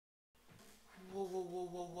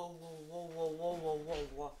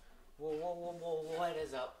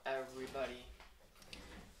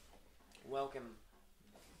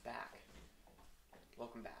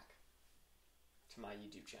to my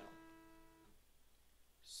YouTube channel.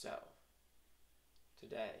 So,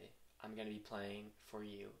 today I'm going to be playing for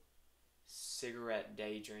you Cigarette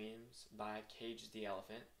Daydreams by Cage the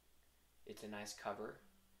Elephant. It's a nice cover,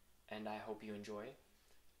 and I hope you enjoy.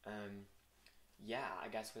 Yeah, I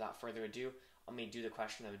guess without further ado, let me do the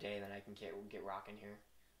question of the day, then I can get rocking here.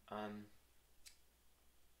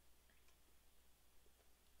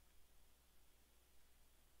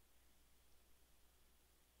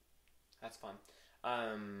 That's fun.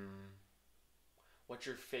 What's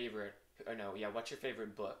your favorite, what's your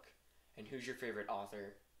favorite book? And who's your favorite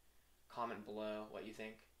author? Comment below what you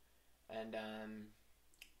think. And,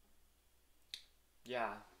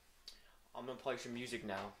 yeah. I'm gonna play some music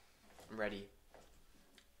now. I'm ready.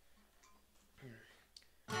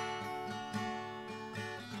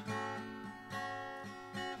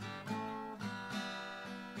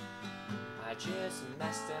 I just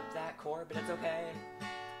messed up that chord, but it's okay.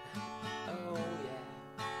 Oh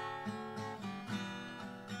yeah.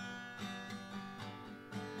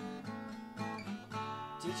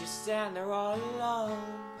 Did you stand there all alone?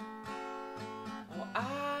 Oh,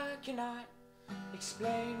 I cannot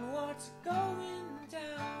explain what's going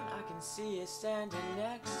down. I can see you standing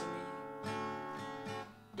next to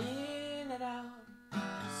me, in and out,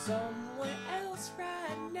 somewhere else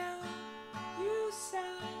right now. You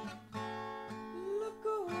sigh, look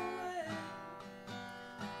away.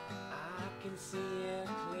 I can see you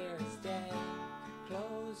clear as day.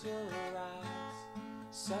 Close your eyes,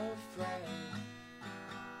 so afraid.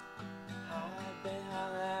 Hide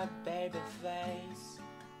behind that baby face.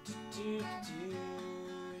 Do-do-do,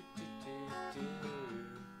 do-do-do.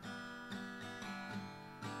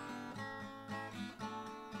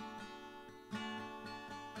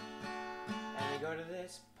 And we go to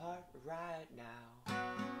this part right now.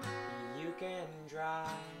 You can drive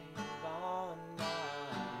all night,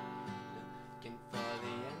 looking for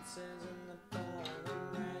the answers in the pouring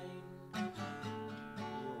rain.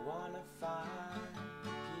 You wanna find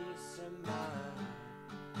peace of mind,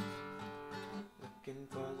 looking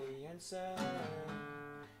for the answer.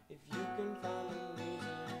 If you can find a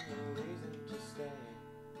reason to stay.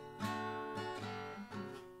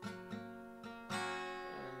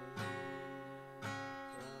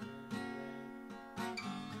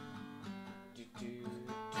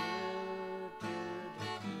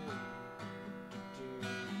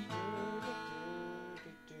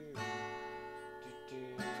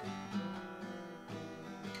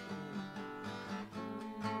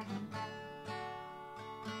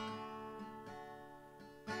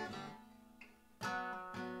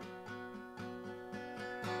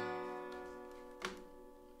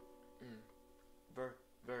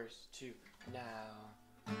 Verse 2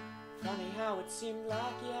 now. Funny how it seemed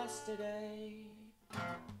like yesterday.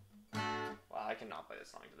 Wow, I cannot play this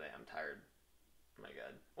song today. I'm tired. Oh my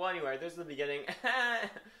god. Well, anyway, there's the beginning.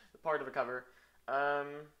 The part of a cover.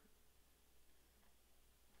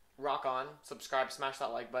 Rock on. Subscribe. Smash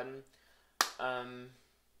that like button.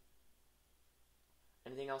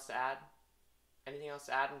 Anything else to add? Anything else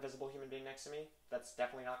to add? Invisible human being next to me? That's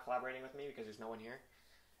definitely not collaborating with me because there's no one here.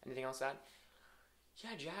 Anything else to add?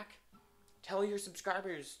 Yeah, Jack. Tell your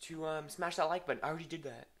subscribers to smash that like button. I already did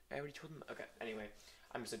that. I already told them. Okay, anyway.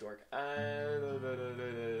 I'm just a dork. I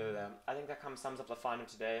think that kind of sums up the fun of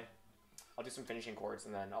today. I'll do some finishing chords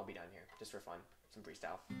and then I'll be done here. Just for fun. Some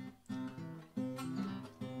freestyle.